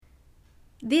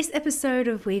This episode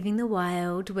of Weaving the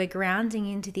Wild, we're grounding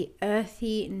into the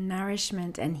earthy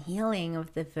nourishment and healing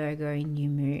of the Virgo new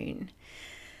moon.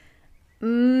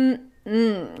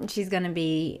 She's going to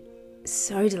be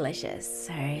so delicious.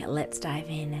 So let's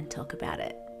dive in and talk about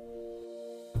it.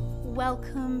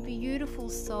 Welcome, beautiful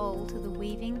soul, to the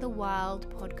Weaving the Wild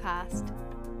podcast.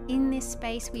 In this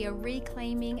space, we are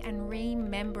reclaiming and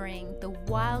remembering the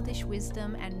wildish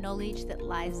wisdom and knowledge that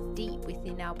lies deep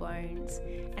within our bones,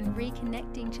 and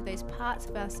reconnecting to those parts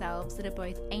of ourselves that are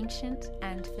both ancient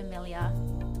and familiar.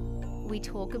 We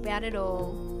talk about it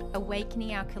all,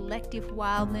 awakening our collective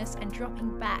wildness and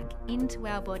dropping back into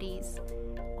our bodies,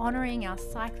 honoring our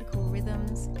cyclical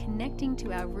rhythms, connecting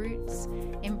to our roots,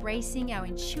 embracing our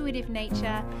intuitive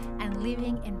nature, and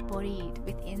living embodied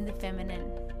within the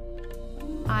feminine.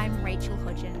 I'm Rachel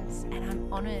Hodgins, and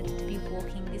I'm honoured to be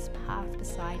walking this path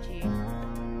beside you.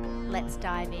 Let's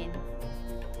dive in.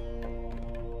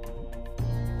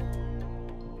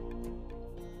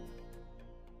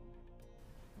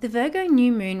 The Virgo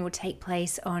new moon will take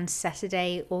place on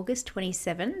Saturday, August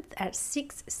 27th at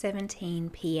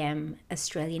 6:17 p.m.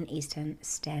 Australian Eastern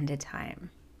Standard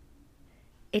Time.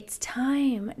 It's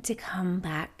time to come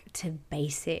back to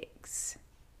basics,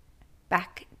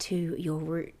 back to your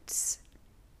roots,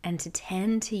 and to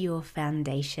tend to your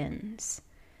foundations.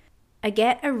 I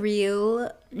get a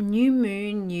real new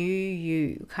moon, new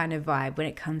you kind of vibe when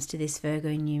it comes to this Virgo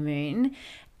new moon.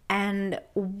 And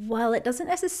while it doesn't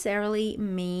necessarily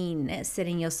mean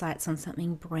setting your sights on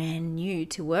something brand new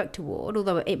to work toward,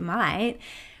 although it might,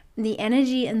 the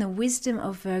energy and the wisdom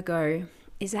of Virgo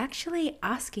is actually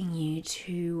asking you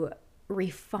to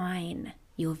refine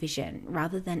your vision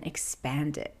rather than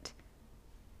expand it.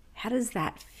 How does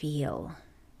that feel?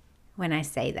 When I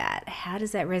say that, how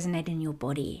does that resonate in your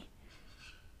body?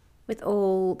 With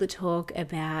all the talk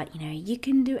about, you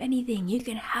can do anything, you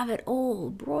can have it all,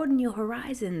 broaden your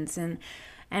horizons and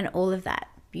all of that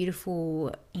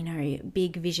beautiful,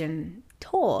 big vision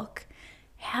talk,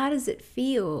 how does it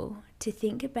feel to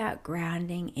think about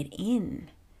grounding it in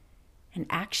and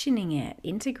actioning it,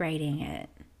 integrating it,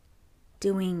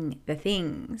 doing the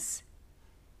things?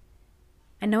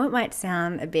 I know it might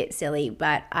sound a bit silly,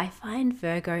 but I find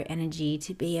Virgo energy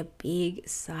to be a big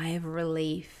sigh of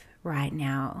relief right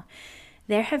now.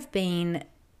 There have been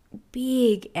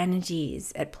big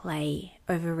energies at play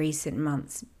over recent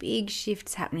months, big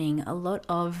shifts happening, a lot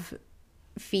of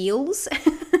feels,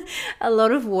 a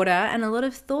lot of water, and a lot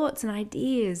of thoughts and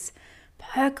ideas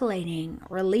percolating,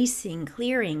 releasing,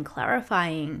 clearing,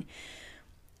 clarifying.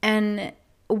 And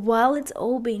while it's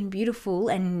all been beautiful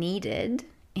and needed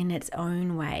in its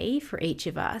own way for each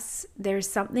of us, there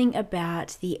is something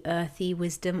about the earthy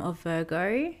wisdom of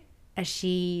Virgo as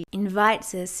she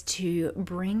invites us to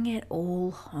bring it all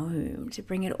home, to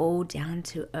bring it all down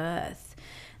to earth,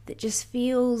 that just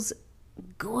feels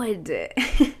good,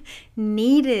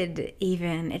 needed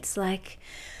even. It's like,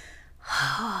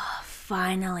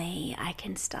 finally I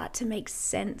can start to make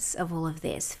sense of all of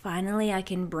this. Finally I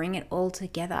can bring it all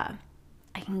together.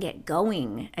 I can get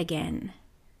going again.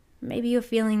 Maybe you're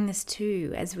feeling this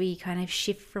too as we kind of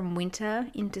shift from winter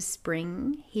into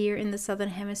spring here in the Southern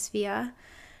Hemisphere.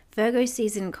 Virgo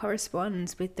season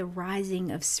corresponds with the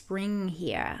rising of spring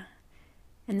here.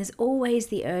 And there's always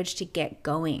the urge to get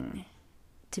going,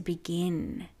 to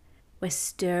begin. We're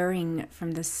stirring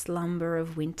from the slumber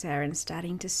of winter and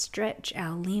starting to stretch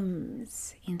our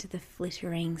limbs into the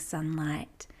flittering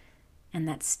sunlight and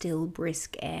that still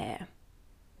brisk air.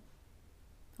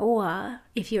 Or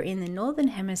if you're in the Northern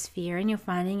Hemisphere and you're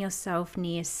finding yourself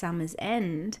near summer's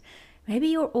end, maybe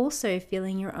you're also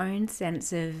feeling your own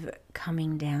sense of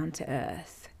coming down to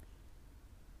earth.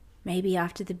 Maybe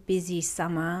after the busy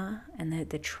summer and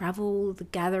the travel, the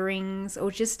gatherings, or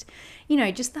just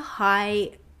the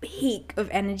high peak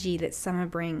of energy that summer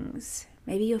brings.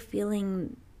 Maybe you're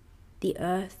feeling the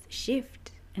earth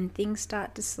shift and things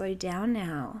start to slow down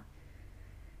now.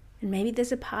 And maybe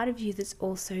there's a part of you that's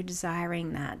also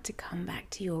desiring that, to come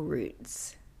back to your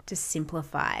roots, to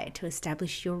simplify, to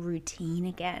establish your routine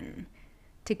again,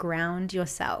 to ground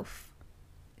yourself.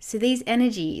 So these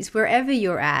energies, wherever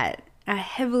you're at, are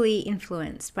heavily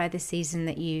influenced by the season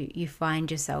that you find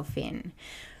yourself in.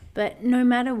 But no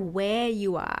matter where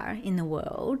you are in the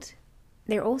world,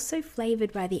 they're also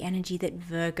flavored by the energy that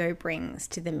Virgo brings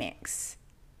to the mix.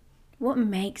 What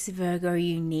makes Virgo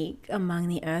unique among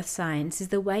the earth signs is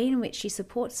the way in which she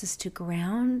supports us to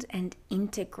ground and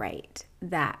integrate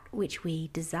that which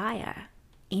we desire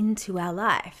into our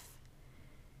life.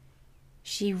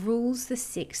 She rules the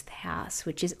 6th house,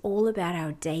 which is all about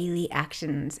our daily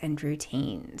actions and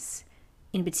routines.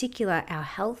 In particular, our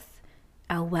health,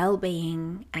 our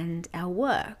well-being, and our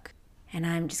work. And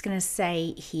I'm just going to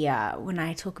say here, when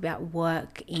I talk about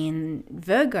work in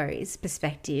Virgo's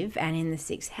perspective and in the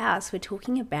sixth house, we're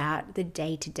talking about the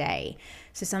day-to-day.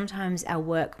 So sometimes our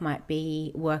work might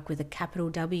be work with a capital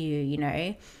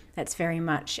W, that's very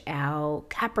much our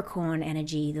Capricorn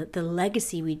energy, the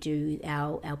legacy we do,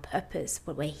 our purpose,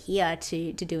 what we're here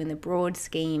to do in the broad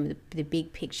scheme, the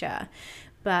big picture.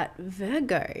 But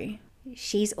Virgo,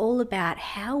 she's all about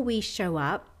how we show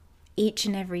up each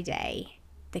and every day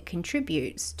that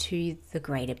contributes to the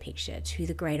greater picture, to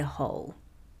the greater whole.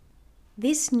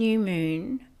 This new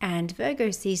moon and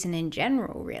Virgo season in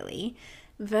general, really,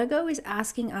 Virgo is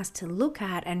asking us to look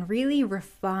at and really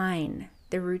refine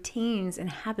the routines and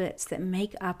habits that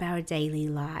make up our daily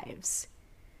lives.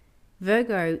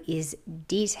 Virgo is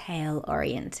detail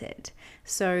oriented.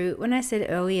 So when I said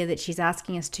earlier that she's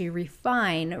asking us to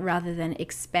refine rather than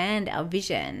expand our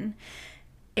vision,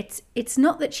 it's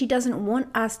not that she doesn't want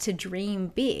us to dream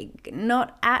big,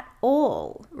 not at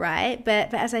all, right?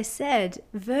 But as I said,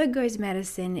 Virgo's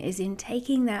medicine is in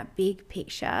taking that big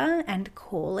picture and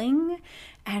calling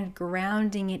and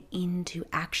grounding it into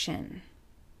action.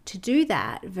 To do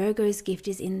that, Virgo's gift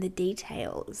is in the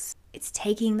details. It's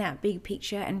taking that big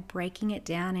picture and breaking it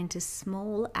down into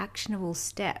small, actionable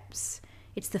steps.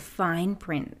 It's the fine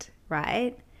print,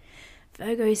 right?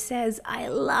 Virgo says, I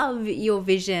love your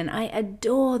vision. I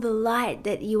adore the light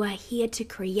that you are here to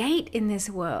create in this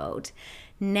world.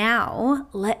 Now,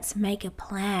 let's make a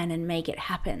plan and make it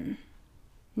happen.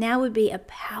 Now would be a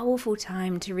powerful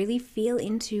time to really feel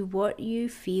into what you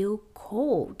feel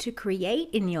called to create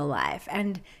in your life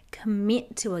and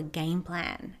commit to a game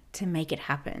plan to make it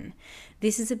happen.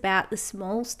 This is about the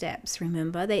small steps,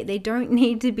 remember? They don't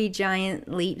need to be giant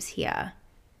leaps here.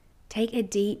 Take a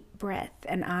deep breath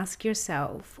and ask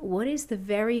yourself, what is the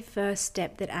very first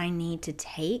step that I need to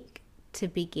take to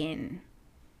begin?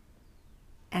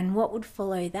 And what would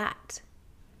follow that?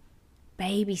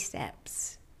 Baby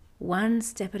steps. One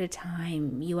step at a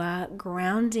time, you are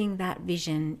grounding that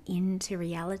vision into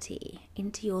reality,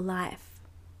 into your life.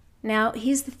 Now,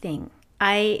 here's the thing.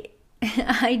 I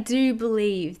do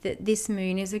believe that this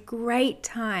moon is a great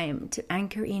time to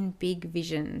anchor in big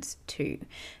visions too.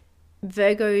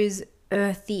 Virgo's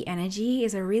earthy energy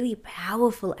is a really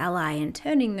powerful ally in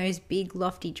turning those big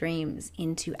lofty dreams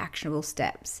into actionable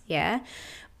steps, yeah?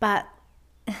 But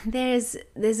there's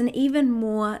an even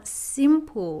more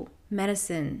simple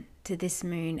medicine to this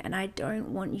moon, and I don't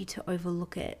want you to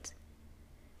overlook it.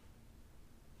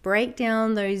 Break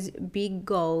down those big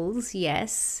goals,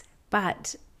 yes,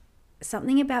 but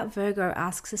something about Virgo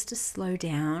asks us to slow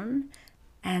down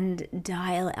and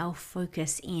dial our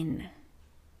focus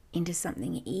into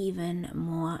something even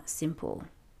more simple.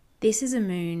 This is a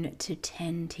moon to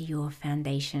tend to your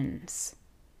foundations.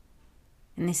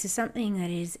 And this is something that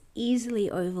is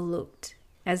easily overlooked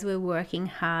as we're working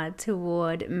hard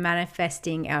toward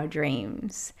manifesting our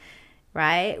dreams,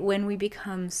 right? When we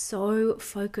become so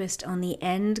focused on the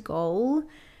end goal,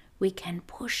 we can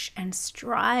push and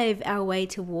strive our way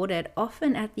toward it,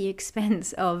 often at the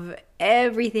expense of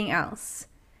everything else.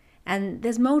 And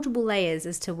there's multiple layers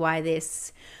as to why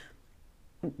this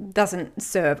doesn't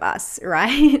serve us,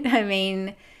 right? I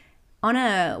mean, on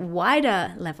a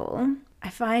wider level, I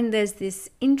find there's this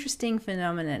interesting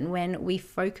phenomenon when we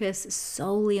focus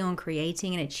solely on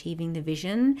creating and achieving the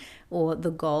vision or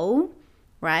the goal,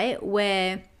 right?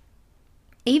 Where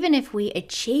even if we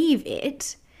achieve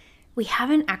it, we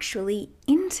haven't actually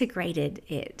integrated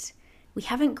it. We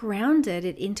haven't grounded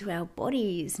it into our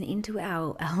bodies and into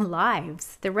our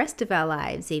lives, the rest of our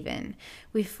lives even.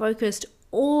 We've focused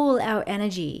all our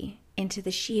energy into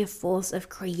the sheer force of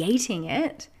creating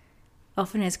it,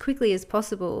 often as quickly as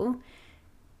possible,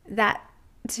 that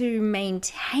to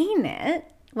maintain it,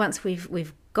 once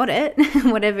we've got it,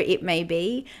 whatever it may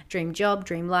be, dream job,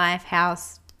 dream life,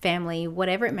 house, family,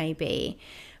 whatever it may be,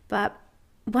 but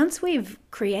once we've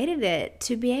created it,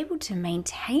 to be able to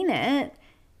maintain it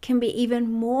can be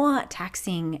even more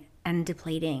taxing and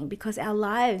depleting because our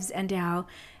lives and our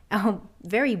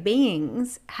very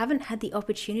beings haven't had the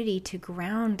opportunity to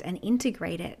ground and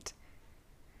integrate it.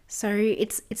 So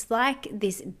it's like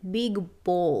this big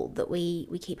ball that we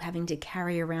keep having to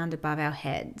carry around above our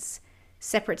heads,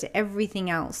 separate to everything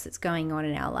else that's going on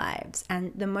in our lives.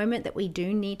 And the moment that we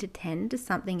do need to tend to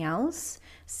something else,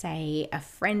 say a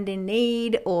friend in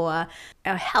need or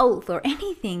our health or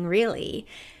anything really,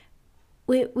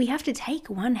 we have to take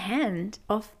one hand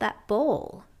off that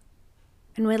ball.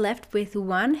 And we're left with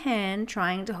one hand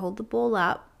trying to hold the ball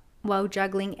up while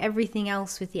juggling everything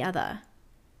else with the other.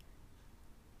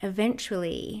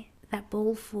 Eventually, that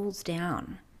ball falls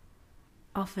down.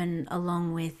 often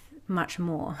along with much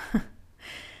more.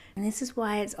 And this is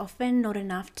why it's often not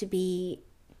enough to be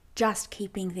just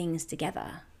keeping things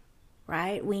together,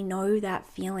 right? We know that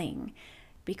feeling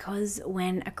because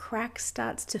when a crack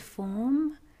starts to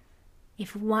form,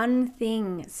 if one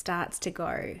thing starts to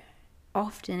go,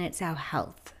 often it's our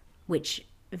health, which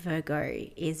Virgo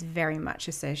is very much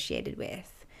associated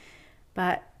with.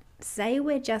 But say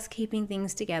we're just keeping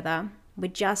things together,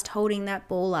 we're just holding that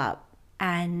ball up,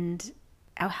 and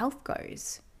our health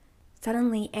goes.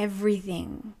 Suddenly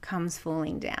everything comes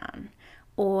falling down,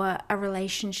 or a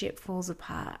relationship falls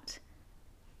apart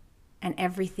and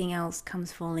everything else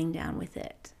comes falling down with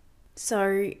it.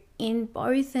 So in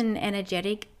both an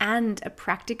energetic and a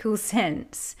practical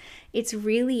sense, it's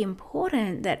really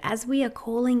important that as we are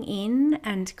calling in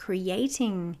and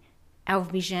creating our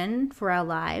vision for our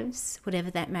lives,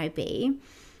 whatever that may be,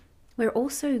 we're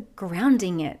also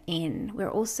grounding it in. We're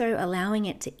also allowing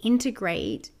it to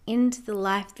integrate into the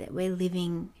life that we're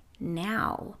living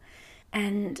now.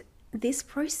 And this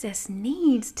process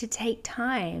needs to take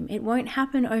time. It won't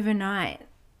happen overnight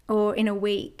or in a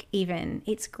week even.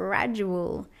 It's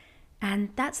gradual. And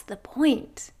that's the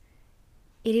point.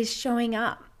 It is showing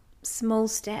up small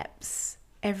steps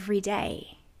every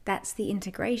day. That's the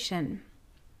integration.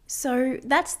 So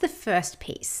that's the first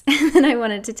piece that I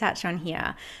wanted to touch on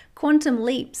here. Quantum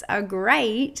leaps are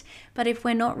great, but if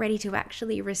we're not ready to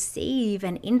actually receive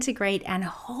and integrate and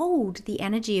hold the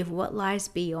energy of what lies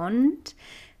beyond,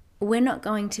 we're not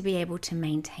going to be able to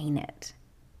maintain it.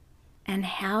 And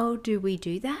how do we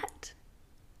do that?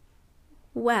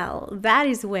 Well, that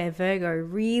is where Virgo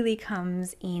really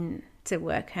comes in to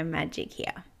work her magic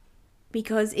here.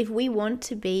 Because if we want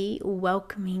to be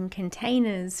welcoming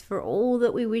containers for all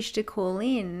that we wish to call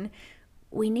in,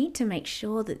 we need to make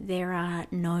sure that there are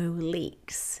no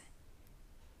leaks.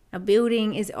 A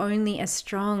building is only as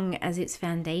strong as its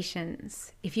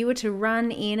foundations. If you were to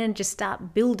run in and just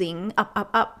start building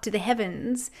up to the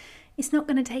heavens, it's not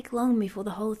going to take long before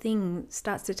the whole thing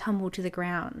starts to tumble to the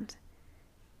ground.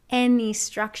 Any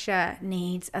structure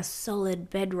needs a solid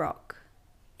bedrock.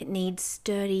 It needs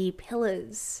sturdy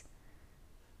pillars.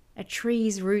 A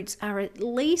tree's roots are at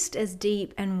least as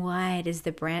deep and wide as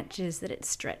the branches that it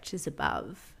stretches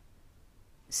above.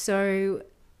 So,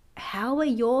 how are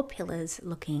your pillars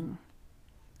looking?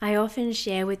 I often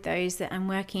share with those that I'm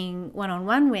working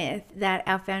one-on-one with that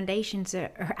our foundations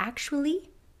are actually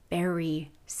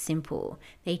very simple.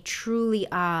 They truly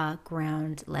are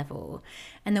ground level.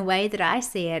 And the way that I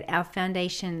see it, our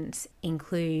foundations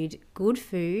include good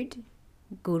food,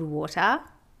 good water,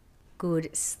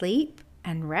 good sleep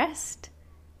and rest,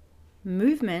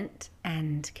 movement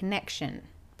and connection,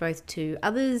 both to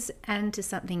others and to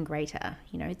something greater,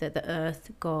 the earth,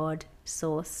 God,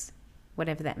 source,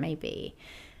 whatever that may be.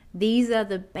 These are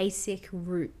the basic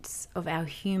roots of our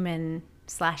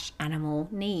human/animal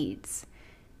needs.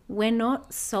 We're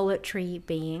not solitary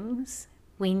beings.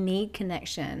 We need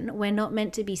connection. We're not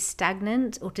meant to be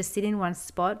stagnant or to sit in one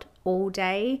spot all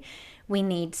day. We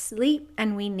need sleep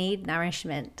and we need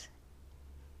nourishment.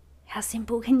 How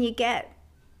simple can you get?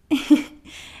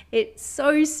 It's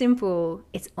so simple,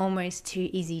 it's almost too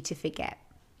easy to forget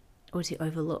or to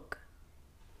overlook.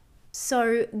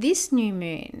 So this new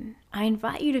moon, I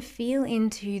invite you to feel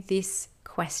into this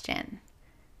question.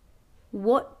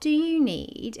 What do you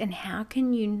need and how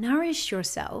can you nourish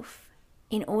yourself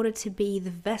in order to be the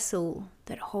vessel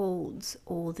that holds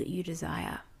all that you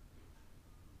desire?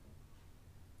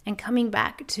 And coming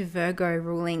back to Virgo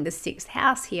ruling the 6th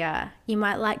house here, you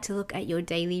might like to look at your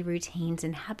daily routines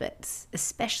and habits,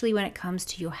 especially when it comes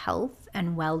to your health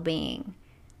and well-being.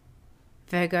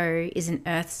 Virgo is an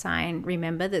earth sign,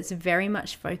 remember, that's very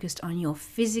much focused on your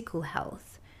physical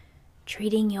health,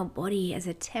 treating your body as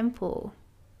a temple.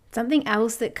 Something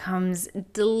else that comes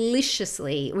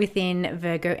deliciously within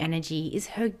Virgo energy is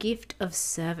her gift of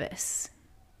service.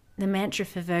 The mantra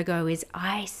for Virgo is,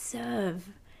 I serve.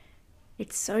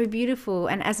 It's so beautiful.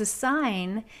 And as a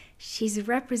sign, she's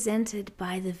represented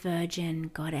by the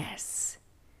Virgin goddess.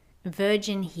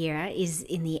 Virgin here is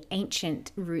in the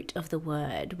ancient root of the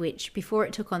word, which before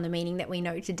it took on the meaning that we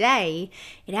know today,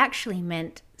 it actually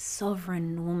meant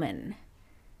sovereign woman.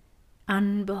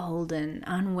 Unbeholden,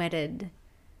 unwedded.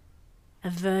 A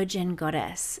virgin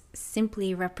goddess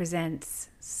simply represents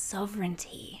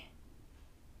sovereignty,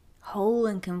 whole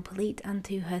and complete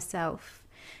unto herself.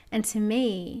 And to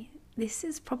me, this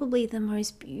is probably the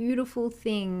most beautiful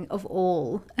thing of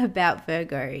all about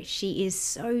Virgo. She is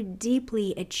so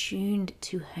deeply attuned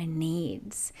to her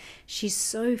needs. She's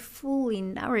so fully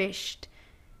nourished.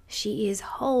 She is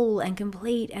whole and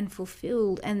complete and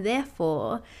fulfilled, and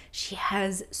therefore she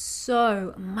has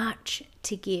so much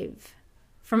to give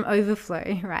from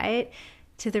overflow, right,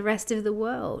 to the rest of the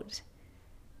world.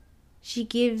 She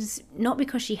gives not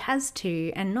because she has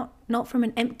to, and not from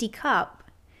an empty cup.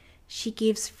 She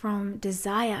gives from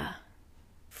desire,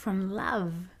 from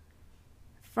love,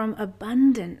 from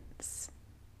abundance.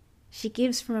 She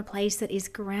gives from a place that is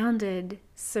grounded,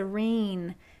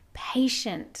 serene,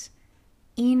 patient,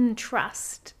 in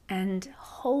trust, and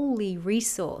wholly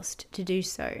resourced to do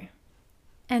so.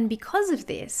 And because of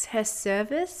this, her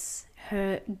service,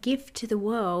 her gift to the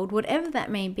world, whatever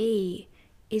that may be,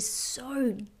 is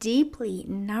so deeply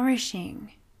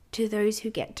nourishing to those who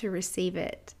get to receive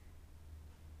it.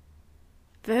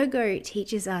 Virgo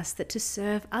teaches us that to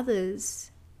serve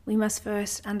others, we must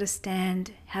first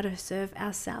understand how to serve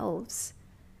ourselves.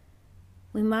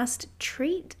 We must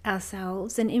treat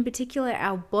ourselves, and in particular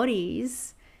our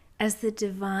bodies, as the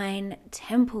divine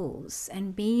temples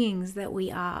and beings that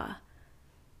we are.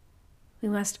 We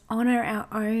must honor our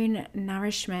own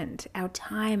nourishment, our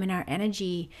time and our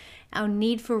energy, our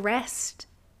need for rest,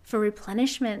 for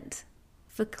replenishment,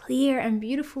 for clear and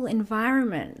beautiful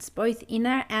environments, both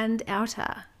inner and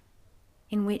outer,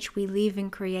 in which we live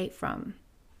and create from.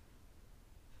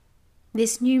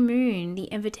 This new moon, the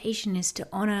invitation is to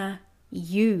honor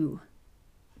you,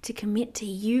 to commit to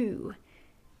you,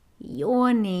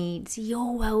 your needs,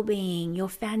 your well-being, your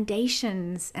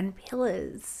foundations and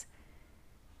pillars,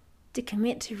 to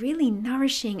commit to really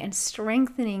nourishing and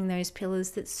strengthening those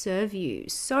pillars that serve you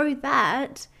so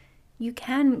that you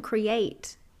can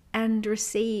create and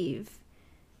receive.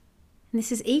 And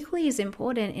this is equally as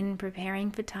important in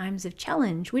preparing for times of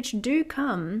challenge, which do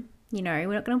come. We're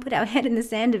not going to put our head in the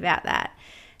sand about that.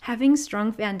 Having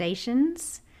strong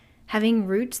foundations, having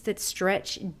roots that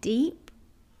stretch deep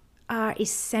are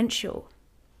essential.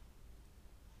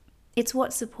 It's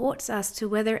what supports us to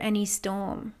weather any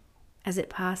storm as it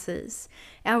passes.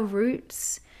 Our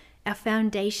roots, our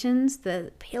foundations,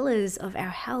 the pillars of our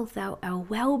health, our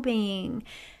well-being,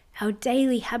 our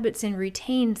daily habits and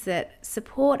routines that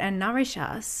support and nourish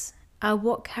us are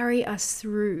what carry us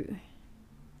through.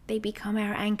 They become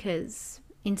our anchors.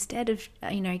 Instead of,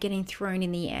 getting thrown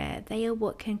in the air, they are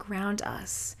what can ground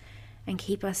us and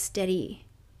keep us steady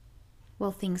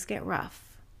while things get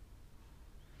rough.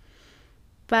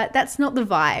 But that's not the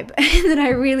vibe that I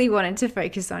really wanted to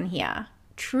focus on here.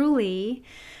 Truly,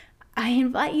 I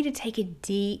invite you to take a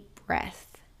deep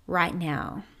breath right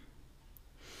now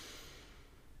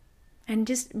and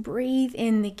just breathe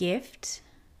in the gift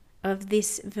of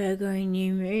this Virgo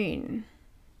new moon.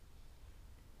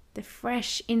 The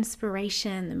fresh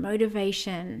inspiration, the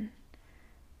motivation,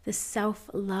 the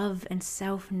self-love and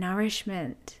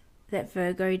self-nourishment that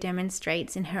Virgo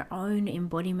demonstrates in her own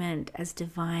embodiment as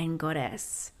divine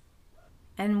goddess.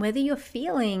 And whether you're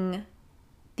feeling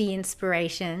the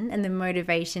inspiration and the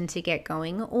motivation to get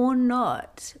going or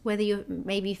not, whether you're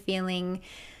maybe feeling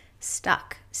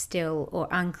stuck still or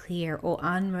unclear or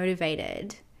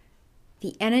unmotivated,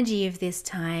 the energy of this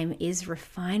time is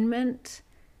refinement,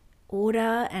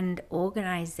 order and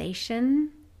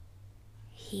organization,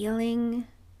 healing,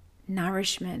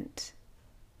 nourishment,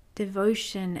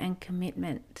 devotion and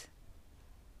commitment.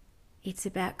 It's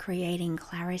about creating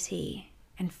clarity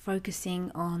and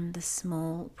focusing on the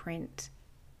small print,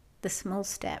 the small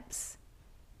steps.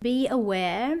 Be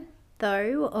aware,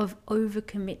 though, of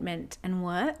overcommitment and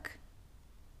work.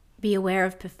 Be aware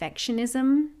of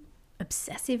perfectionism,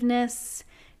 obsessiveness,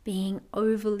 being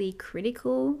overly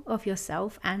critical of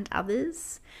yourself and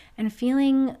others, and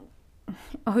feeling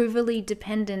overly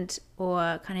dependent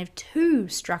or kind of too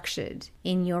structured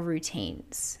in your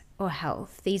routines or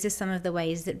health. These are some of the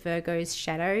ways that Virgo's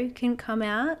shadow can come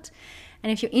out.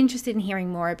 And if you're interested in hearing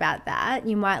more about that,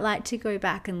 you might like to go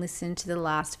back and listen to the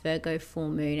last Virgo full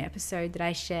moon episode that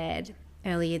I shared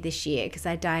earlier this year, because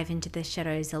I dive into the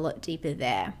shadows a lot deeper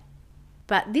there.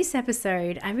 But this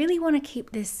episode, I really want to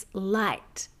keep this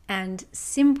light and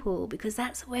simple, because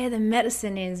that's where the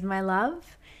medicine is, my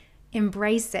love.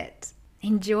 Embrace it.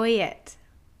 Enjoy it.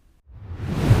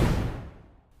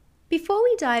 Before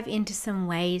we dive into some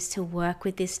ways to work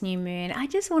with this new moon, I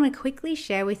just want to quickly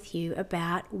share with you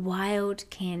about Wild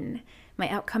Kin,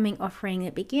 my upcoming offering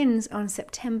that begins on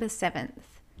September 7th.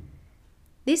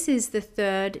 This is the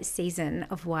third season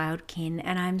of Wild Kin,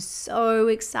 and I'm so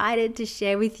excited to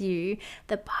share with you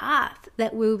the path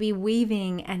that we'll be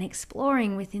weaving and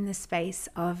exploring within the space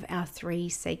of our 3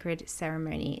 sacred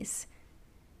ceremonies.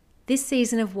 This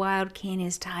season of Wild Kin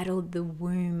is titled The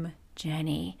Womb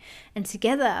Journey, and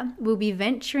together we'll be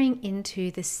venturing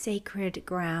into the sacred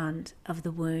ground of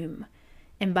the womb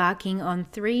embarking on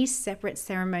 3 separate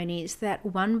ceremonies that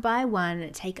one by one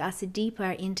take us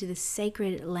deeper into the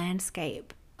sacred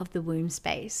landscape of the womb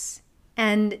space.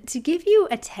 And to give you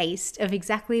a taste of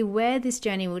exactly where this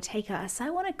journey will take us, I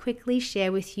want to quickly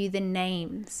share with you the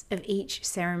names of each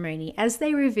ceremony as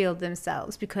they reveal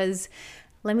themselves, because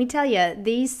let me tell you,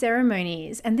 these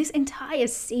ceremonies and this entire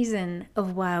season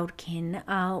of Wildkin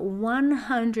are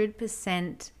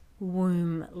 100%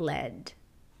 womb-led.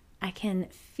 I can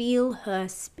feel her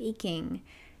speaking.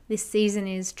 This season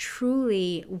is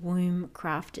truly womb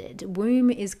crafted.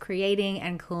 Womb is creating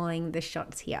and calling the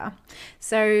shots here.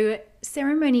 So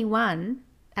ceremony 1,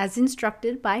 as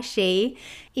instructed by she,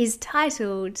 is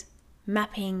titled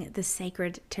Mapping the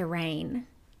Sacred Terrain.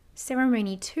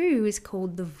 Ceremony 2 is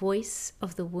called The Voice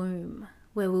of the Womb,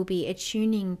 where we'll be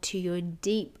attuning to your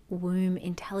deep womb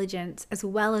intelligence, as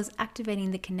well as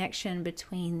activating the connection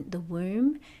between the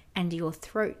womb and your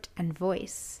throat and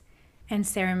voice. And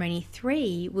ceremony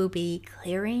 3 will be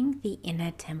Clearing the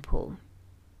Inner Temple.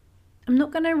 I'm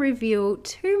not going to reveal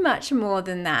too much more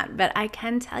than that, but I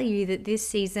can tell you that this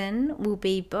season will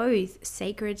be both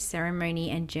sacred ceremony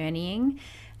and journeying,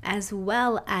 as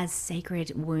well as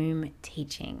sacred womb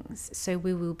teachings. So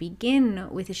we will begin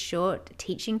with a short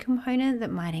teaching component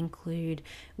that might include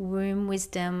womb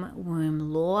wisdom,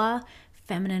 womb lore,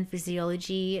 feminine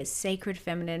physiology, sacred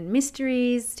feminine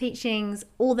mysteries, teachings,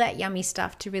 all that yummy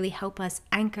stuff to really help us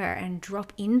anchor and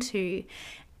drop into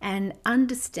and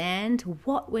understand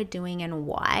what we're doing and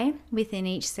why within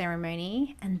each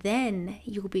ceremony. And then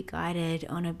you'll be guided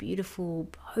on a beautiful,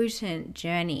 potent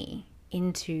journey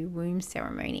into womb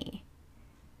ceremony.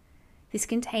 This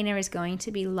container is going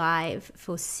to be live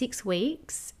for 6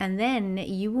 weeks, and then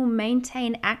you will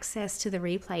maintain access to the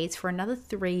replays for another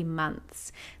 3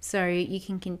 months. So you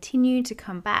can continue to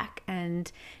come back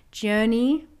and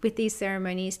journey with these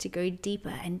ceremonies to go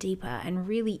deeper and deeper and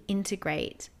really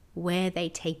integrate where they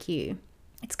take you.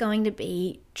 It's going to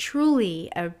be truly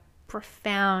a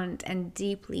profound and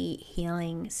deeply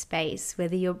healing space,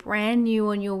 whether you're brand new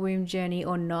on your womb journey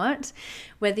or not,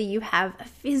 whether you have a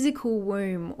physical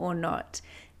womb or not.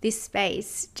 This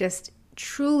space just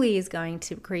truly is going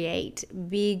to create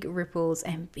big ripples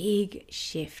and big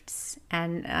shifts,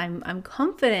 and I'm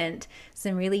confident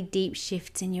some really deep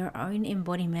shifts in your own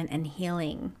embodiment and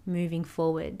healing moving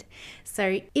forward.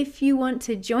 So if you want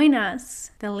to join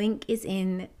us, the link is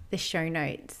in the show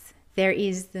notes. There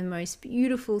is the most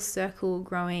beautiful circle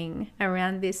growing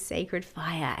around this sacred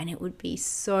fire, and it would be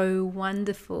so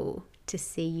wonderful to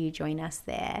see you join us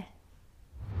there.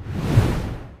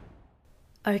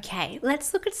 Okay,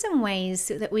 let's look at some ways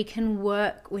that we can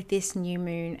work with this new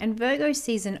moon and Virgo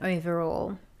season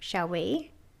overall, shall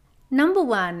we? Number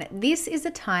 1, this is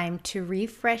a time to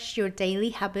refresh your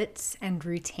daily habits and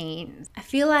routines. I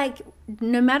feel like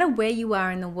no matter where you are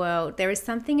in the world, there is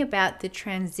something about the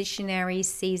transitionary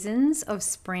seasons of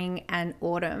spring and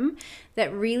autumn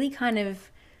that really kind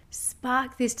of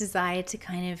spark this desire to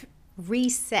kind of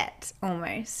reset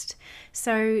almost.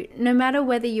 So no matter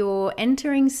whether you're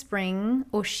entering spring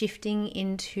or shifting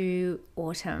into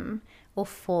autumn or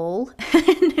fall,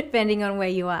 depending on where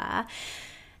you are,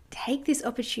 take this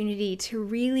opportunity to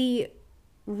really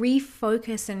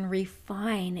refocus and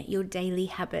refine your daily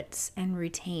habits and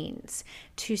routines,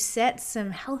 to set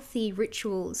some healthy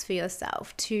rituals for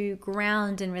yourself, to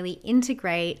ground and really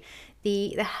integrate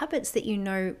the habits that you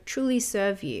know truly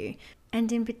serve you.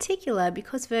 And in particular,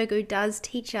 because Virgo does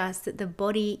teach us that the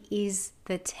body is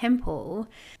the temple,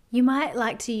 you might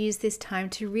like to use this time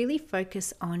to really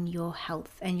focus on your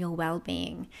health and your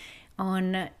well-being,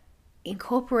 on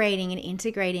incorporating and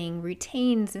integrating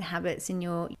routines and habits in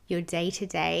your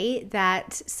day-to-day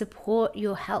that support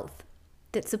your health,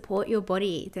 that support your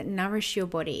body, that nourish your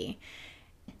body.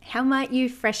 How might you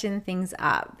freshen things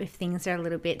up if things are a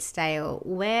little bit stale?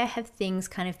 Where have things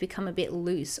kind of become a bit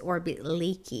loose or a bit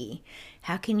leaky?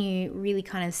 How can you really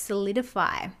kind of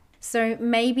solidify? So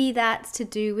maybe that's to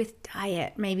do with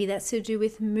diet. Maybe that's to do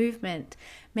with movement.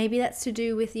 Maybe that's to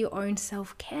do with your own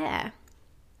self-care.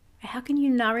 How can you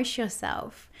nourish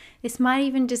yourself? This might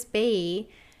even just be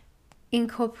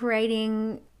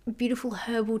incorporating beautiful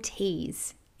herbal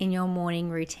teas in your morning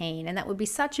routine. And that would be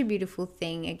such a beautiful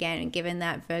thing, again, given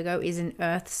that Virgo is an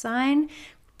earth sign,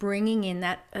 bringing in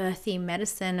that earthy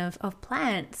medicine of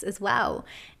plants as well.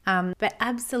 But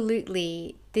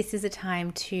absolutely, this is a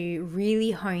time to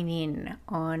really hone in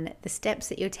on the steps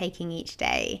that you're taking each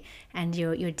day and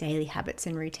your daily habits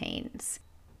and routines.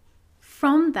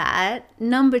 From that,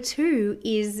 number 2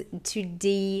 is to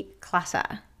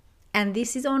declutter. And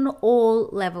this is on all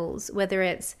levels, whether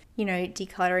it's,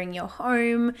 decluttering your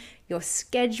home, your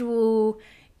schedule,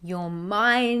 your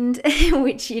mind,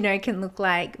 which, can look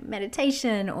like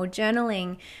meditation or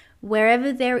journaling.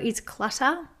 Wherever there is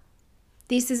clutter,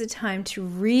 this is a time to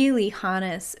really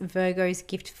harness Virgo's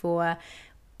gift for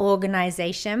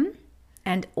organization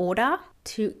and order,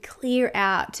 to clear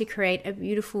out, to create a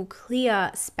beautiful,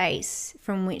 clear space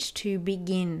from which to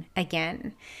begin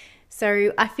again.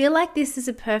 So I feel like this is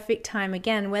a perfect time,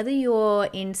 again, whether you're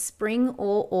in spring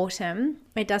or autumn,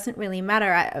 it doesn't really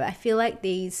matter. I feel like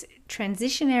these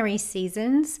transitionary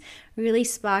seasons really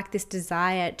spark this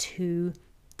desire to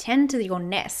tend to your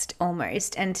nest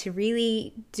almost, and to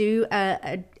really do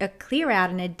a clear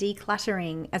out and a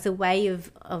decluttering as a way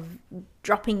of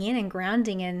dropping in and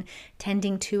grounding and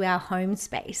tending to our home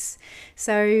space.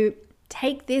 So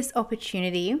take this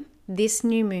opportunity, this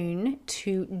new moon,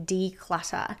 to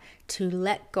declutter, to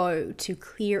let go, to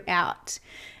clear out.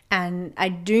 And I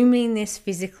do mean this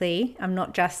physically. I'm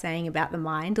not just saying about the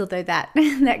mind, although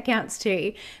that counts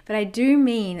too. But I do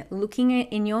mean looking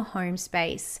in your home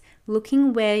space,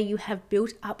 looking where you have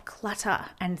built up clutter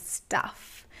and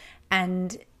stuff,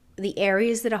 and the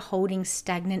areas that are holding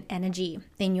stagnant energy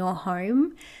in your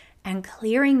home, and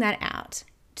clearing that out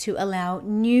to allow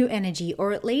new energy,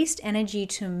 or at least energy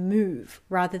to move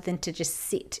rather than to just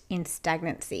sit in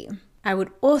stagnancy. I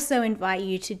would also invite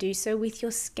you to do so with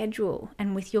your schedule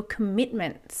and with your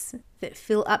commitments that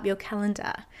fill up your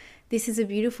calendar. This is a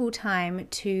beautiful time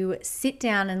to sit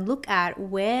down and look at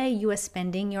where you are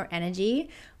spending your energy,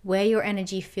 where your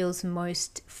energy feels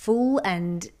most full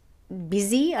and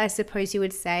busy, I suppose you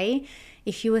would say.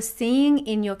 If you are seeing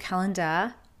in your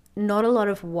calendar not a lot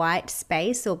of white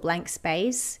space or blank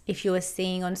space, if you are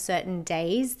seeing on certain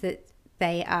days that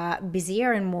they are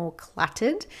busier and more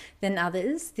cluttered than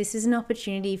others, this is an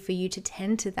opportunity for you to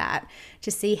tend to that, to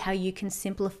see how you can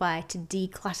simplify, to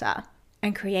declutter,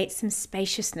 and create some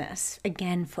spaciousness,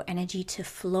 again, for energy to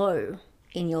flow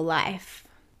in your life.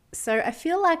 So I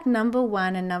feel like number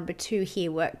 1 and number 2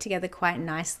 here work together quite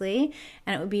nicely,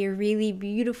 and it would be a really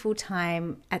beautiful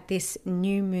time at this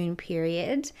new moon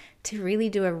period to really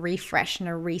do a refresh and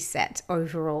a reset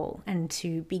overall, and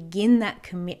to begin that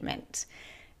commitment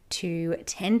to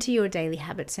tend to your daily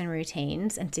habits and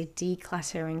routines, and to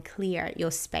declutter and clear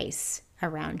your space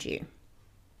around you.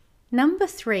 Number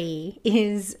 3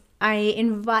 is, I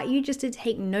invite you just to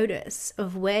take notice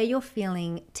of where you're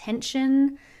feeling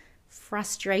tension,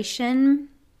 frustration,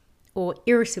 or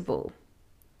irritable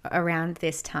around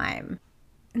this time.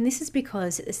 And this is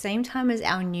because at the same time as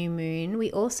our new moon, we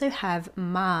also have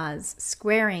Mars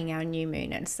squaring our new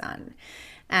moon and sun.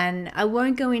 And I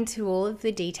won't go into all of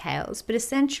the details, but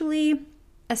essentially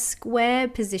a square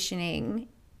positioning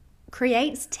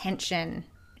creates tension.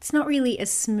 It's not really a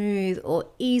smooth or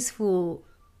easeful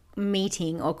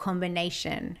meeting or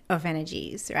combination of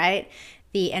energies, right?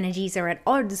 The energies are at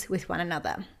odds with one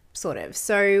another, sort of.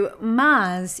 So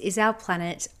Mars is our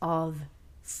planet of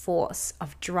force,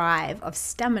 of drive, of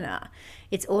stamina.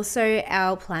 It's also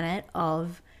our planet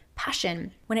of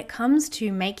passion. When it comes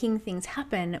to making things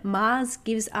happen, Mars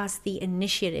gives us the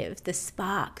initiative, the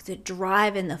spark, the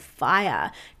drive, and the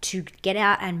fire to get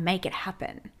out and make it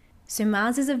happen. So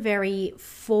Mars is a very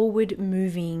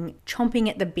forward-moving, chomping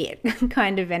at the bit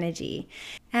kind of energy.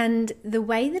 And the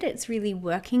way that it's really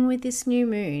working with this new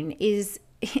moon is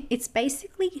it's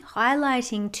basically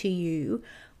highlighting to you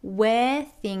where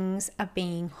things are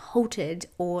being halted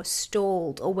or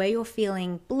stalled, or where you're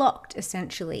feeling blocked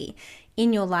essentially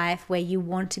in your life, where you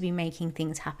want to be making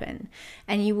things happen.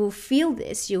 And you will feel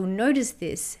this, you'll notice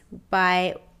this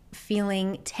by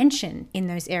feeling tension in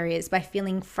those areas, by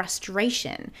feeling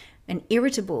frustration and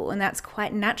irritable. And that's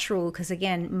quite natural, because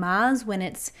again, Mars, when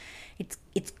it's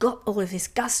got all of this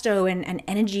gusto and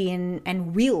energy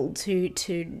and will to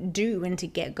do and to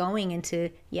get going and to,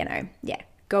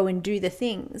 go and do the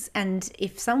things. And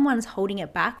if someone's holding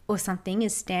it back or something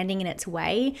is standing in its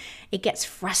way, it gets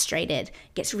frustrated,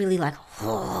 gets really like,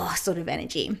 sort of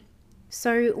energy.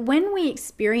 So when we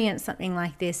experience something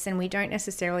like this and we don't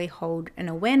necessarily hold an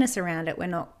awareness around it, we're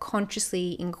not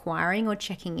consciously inquiring or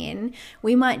checking in,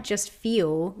 we might just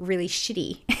feel really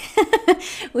shitty.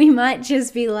 We might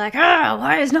just be like,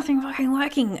 why is nothing fucking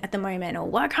working at the moment? Or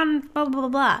why can't blah, blah, blah,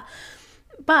 blah.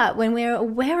 But when we're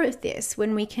aware of this,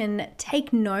 when we can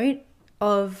take note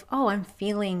of, I'm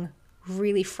feeling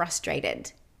really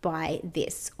frustrated by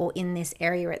this or in this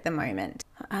area at the moment.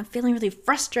 I'm feeling really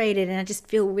frustrated and I just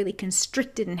feel really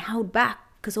constricted and held back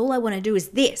because all I want to do is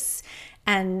this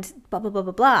and blah, blah, blah,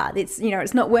 blah, blah.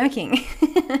 It's not working.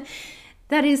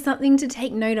 That is something to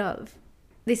take note of.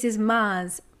 This is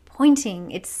Mars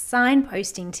pointing, it's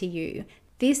signposting to you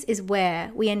This is where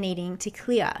we are needing to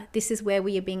clear. This is where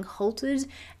we are being halted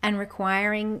and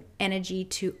requiring energy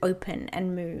to open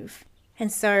and move.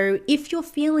 And so if you're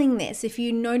feeling this, if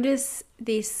you notice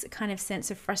this kind of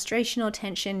sense of frustration or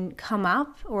tension come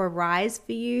up or arise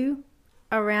for you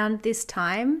around this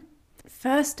time,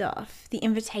 first off, the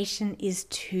invitation is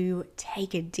to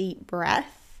take a deep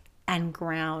breath and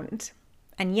ground.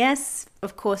 And yes,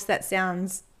 of course, that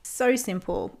sounds so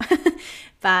simple,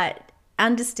 but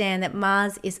understand that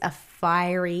Mars is a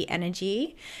fiery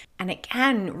energy and it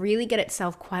can really get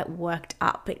itself quite worked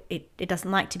up. It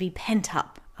doesn't like to be pent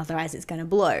up, otherwise it's going to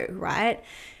blow, right?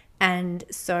 And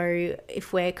so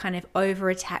if we're kind of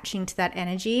over attaching to that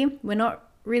energy, we're not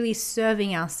really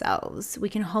serving ourselves. We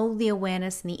can hold the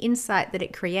awareness and the insight that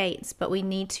it creates, but we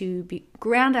need to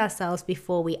ground ourselves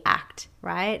before we act,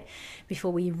 right?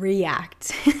 Before we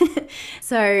react.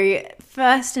 So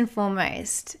first and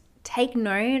foremost, take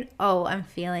note, I'm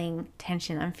feeling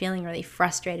tension. I'm feeling really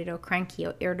frustrated or cranky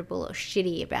or irritable or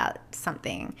shitty about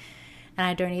something, and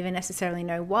I don't even necessarily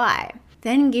know why.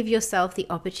 Then give yourself the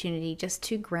opportunity just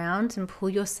to ground and pull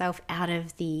yourself out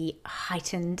of the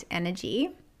heightened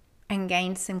energy and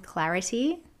gain some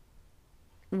clarity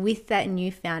with that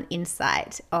newfound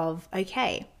insight of,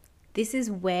 okay, this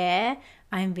is where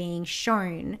I'm being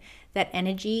shown that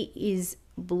energy is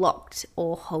blocked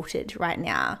or halted right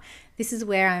now. This is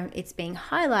where it's being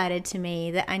highlighted to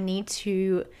me that I need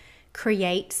to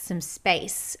create some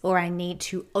space, or I need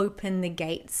to open the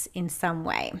gates in some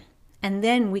way. And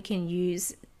then we can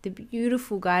use the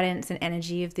beautiful guidance and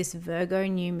energy of this Virgo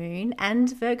new moon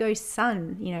and Virgo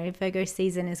sun. You know, Virgo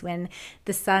season is when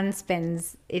the sun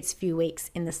spends its few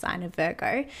weeks in the sign of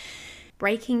Virgo,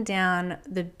 breaking down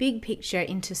the big picture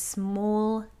into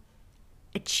small,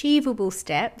 achievable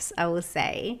steps, I will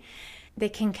say,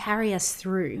 that can carry us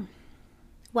through,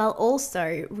 while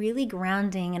also really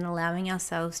grounding and allowing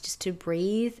ourselves just to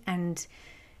breathe and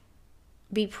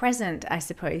be present, I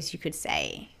suppose you could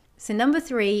say. So number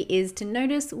 3 is to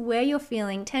notice where you're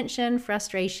feeling tension,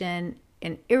 frustration,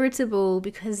 and irritable,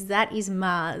 because that is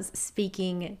Mars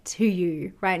speaking to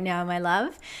you right now, my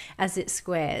love, as it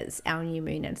squares our new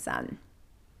moon and sun.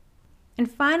 And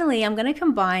finally, I'm going to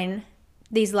combine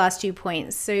these last 2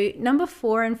 points. So number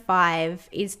 4 and 5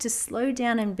 is to slow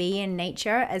down and be in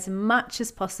nature as much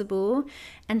as possible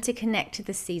and to connect to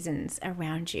the seasons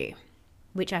around you,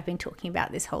 which I've been talking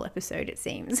about this whole episode, it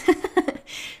seems.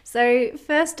 So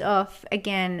first off,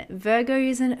 again, Virgo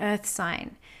is an earth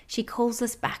sign. She calls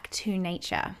us back to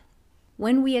nature.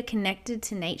 When we are connected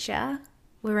to nature,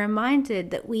 we're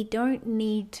reminded that we don't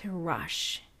need to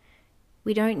rush.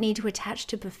 We don't need to attach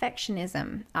to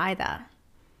perfectionism either.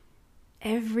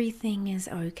 Everything is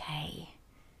okay,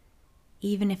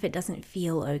 even if it doesn't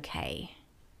feel okay.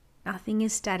 Nothing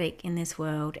is static in this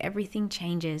world. Everything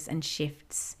changes and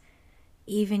shifts.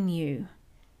 Even you,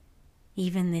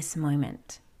 even this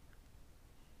moment.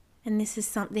 And this is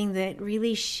something that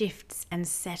really shifts and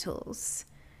settles.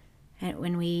 And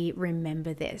when we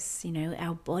remember this, you know,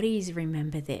 our bodies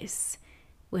remember this.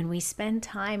 When we spend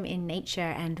time in nature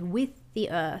and with the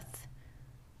earth.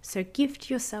 So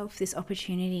gift yourself this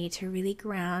opportunity to really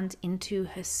ground into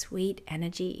her sweet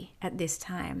energy at this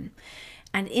time.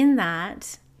 And in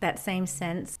that same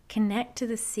sense, connect to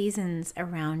the seasons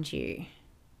around you.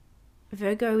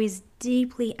 Virgo is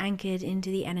deeply anchored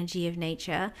into the energy of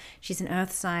nature. She's an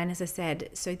earth sign, as I said,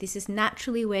 so this is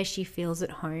naturally where she feels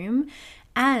at home,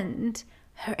 and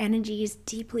her energy is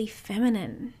deeply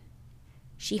feminine.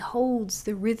 She holds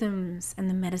the rhythms and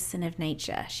the medicine of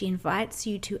nature. She invites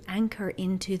you to anchor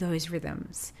into those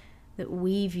rhythms that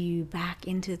weave you back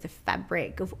into the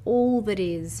fabric of all that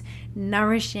is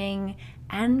nourishing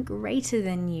and greater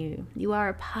than you. You are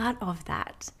a part of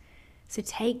that. So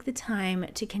take the time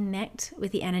to connect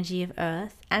with the energy of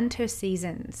Earth and her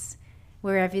seasons,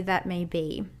 wherever that may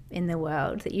be in the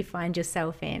world that you find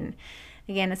yourself in.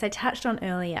 Again, as I touched on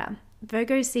earlier,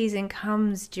 Virgo season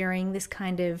comes during this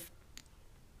kind of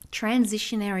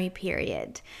transitionary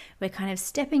period. We're kind of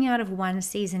stepping out of one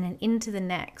season and into the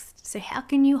next. So how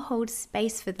can you hold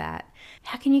space for that?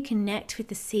 How can you connect with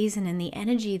the season and the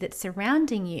energy that's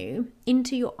surrounding you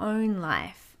into your own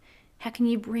life? How can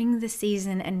you bring the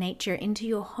season and nature into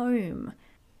your home?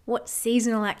 What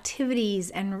seasonal activities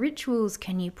and rituals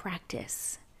can you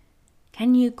practice?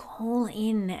 Can you call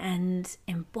in and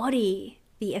embody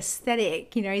the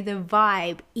aesthetic, the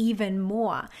vibe even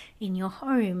more in your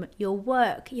home, your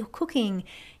work, your cooking,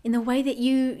 in the way that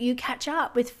you catch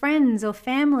up with friends or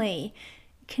family?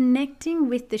 Connecting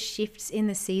with the shifts in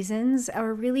the seasons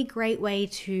are a really great way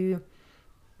to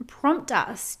prompt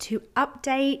us to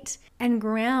update and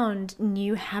ground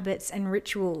new habits and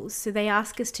rituals. So they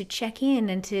ask us to check in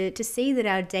and to see that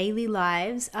our daily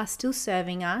lives are still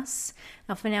serving us.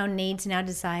 Often our needs and our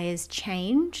desires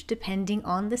change depending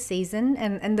on the season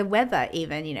and the weather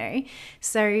even,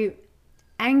 So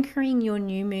anchoring your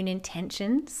new moon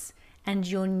intentions and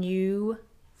your new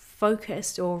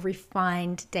focused or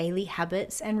refined daily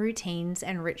habits and routines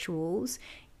and rituals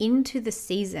into the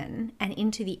season and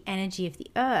into the energy of the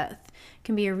earth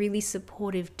can be a really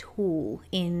supportive tool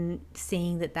in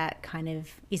seeing that kind of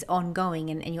is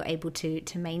ongoing and you're able to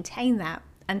maintain that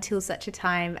until such a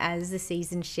time as the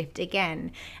seasons shift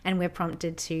again and we're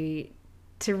prompted to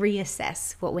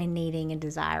reassess what we're needing and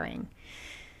desiring.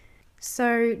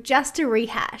 So just to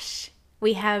rehash,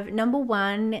 we have number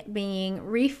 1 being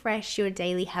refresh your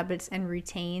daily habits and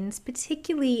routines,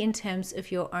 particularly in terms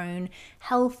of your own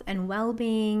health and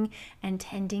well-being and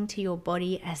tending to your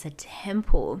body as a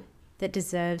temple that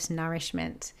deserves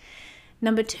nourishment.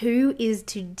 Number 2 is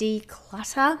to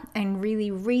declutter and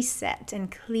really reset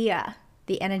and clear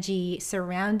the energy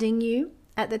surrounding you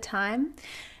at the time.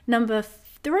 Number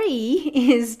 3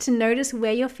 is to notice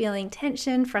where you're feeling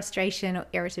tension, frustration, or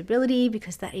irritability,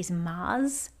 because that is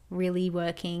Mars really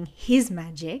working his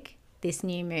magic this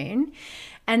new moon.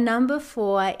 And number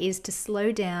 4 is to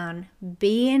slow down,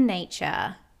 be in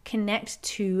nature, connect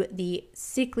to the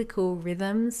cyclical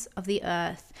rhythms of the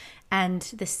earth and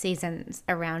the seasons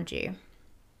around you.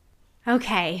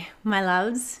 Okay, my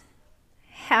loves,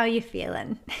 how are you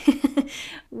feeling?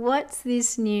 What's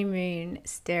this new moon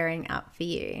stirring up for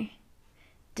you?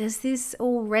 Does this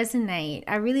all resonate?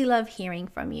 I really love hearing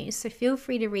from you. So feel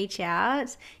free to reach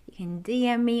out. You can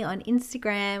DM me on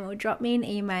Instagram or drop me an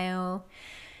email.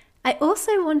 I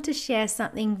also want to share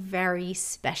something very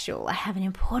special. I have an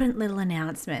important little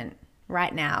announcement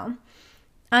right now.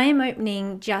 I am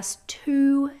opening just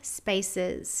 2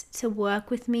 spaces to work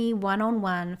with me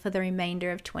one-on-one for the remainder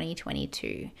of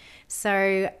 2022.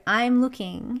 So I'm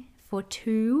looking for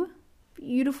 2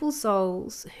 beautiful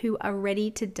souls who are ready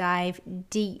to dive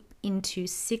deep into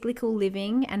cyclical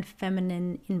living and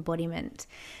feminine embodiment,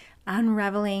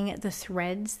 unraveling the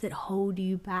threads that hold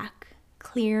you back,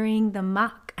 clearing the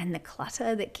muck and the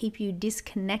clutter that keep you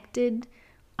disconnected,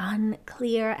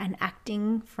 unclear, and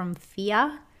acting from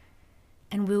fear.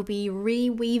 And we'll be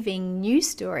reweaving new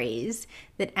stories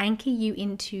that anchor you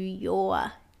into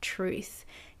your truth,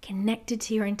 connected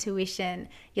to your intuition,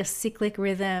 your cyclic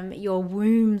rhythm, your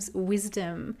womb's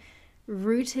wisdom,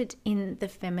 rooted in the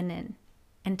feminine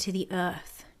and to the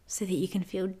earth, so that you can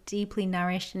feel deeply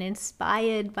nourished and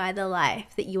inspired by the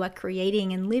life that you are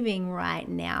creating and living right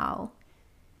now.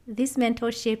 This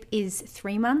mentorship is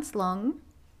 3 months long,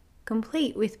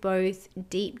 complete with both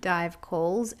deep dive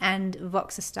calls and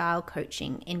Voxer style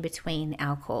coaching in between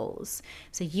our calls.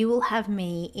 So you will have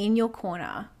me in your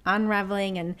corner,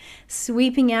 unraveling and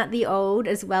sweeping out the old,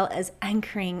 as well as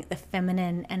anchoring the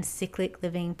feminine and cyclic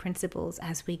living principles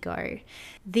as we go.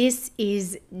 This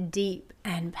is deep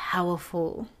and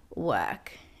powerful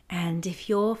work. And if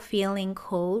you're feeling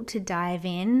called to dive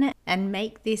in and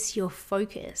make this your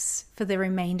focus for the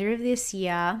remainder of this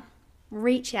year,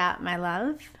 reach out, my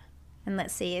love. And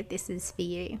let's see if this is for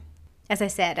you. As I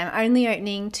said, I'm only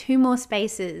opening 2 more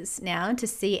spaces now to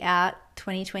see out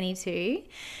 2022.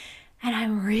 And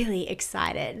I'm really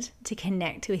excited to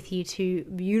connect with you 2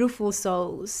 beautiful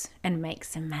souls and make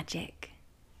some magic.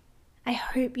 I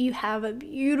hope you have a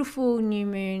beautiful new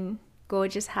moon,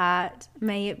 gorgeous heart.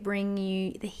 May it bring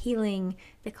you the healing,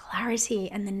 the clarity,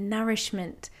 and the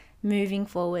nourishment moving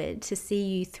forward to see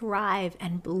you thrive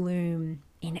and bloom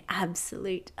in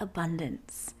absolute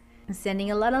abundance. I'm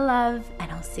sending a lot of love, and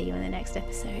I'll see you in the next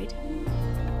episode.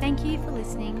 Thank you for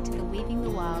listening to the Weaving the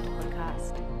Wild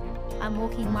podcast. I'm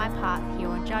walking my path here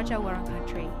on Dja Dja Wurrung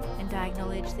country, and I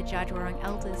acknowledge the Dja Dja Wurrung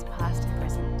elders past and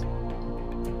present.